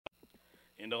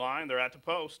Into line, they're at the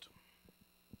post.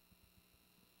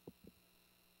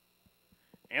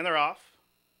 And they're off.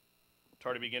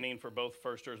 Tardy beginning for both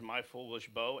firsters, My Foolish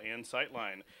Bow and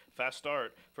Sightline. Fast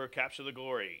start for Capture the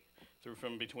Glory. Through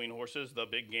from between horses, the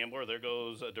Big Gambler. There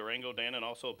goes Durango Dan and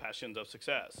also Passions of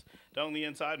Success. Down the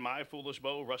inside, My Foolish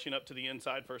Bow rushing up to the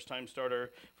inside. First time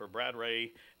starter for Brad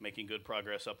Ray, making good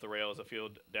progress up the rail as the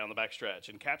field down the backstretch.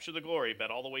 And Capture the Glory, bet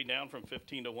all the way down from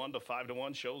 15 to 1 to 5 to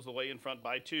 1, shows the way in front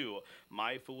by 2.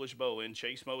 My Foolish Bow in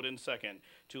chase mode in second.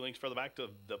 2 lengths further back to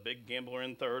the Big Gambler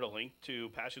in third. A length to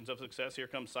Passions of Success. Here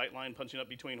comes Sightline punching up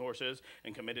between horses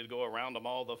and committed to go around them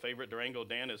all. The favorite Durango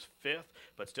Dan is 5th,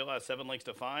 but still has 7 lengths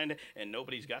to find, and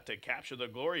nobody's got to Capture the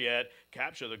Glory yet.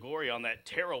 Capture the Glory on that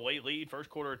tearaway lead. First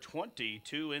quarter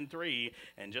 22-3,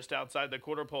 and just outside the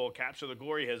quarter pole, Capture the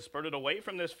Glory has spurted away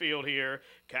from this field here.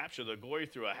 Capture the Glory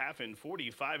through a half in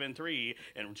 45-3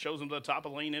 and shows them to the top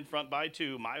of the lane in front by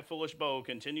 2. My Foolish Bow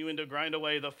continuing to grind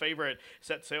away. The favorite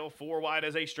set sail 4 wide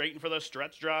as they straighten for the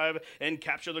stretch drive, and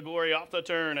Capture the Glory off the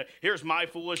turn. Here's My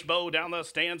Foolish Bow down the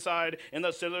stand side in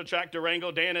the center of the track.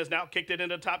 Durango Dan has now kicked it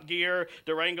into top gear.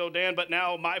 Durango Dan, but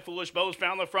now My Foolish Bow's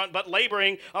found the front, but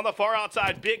laboring on the far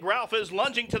outside. Big Ralph is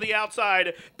lunging to the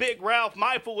outside. Big Ralph,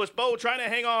 My Foolish Bow trying to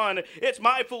hang on. It's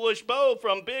My Foolish Bow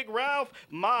from Big Ralph.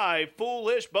 My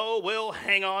Foolish Bow will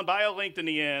hang on by a length in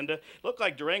the end. Looked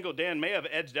like Durango Dan may have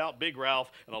edged out Big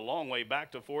Ralph and a long way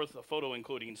back to fourth. A photo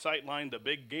including Sightline, the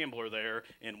Big Gambler there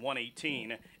in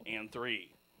 118-3.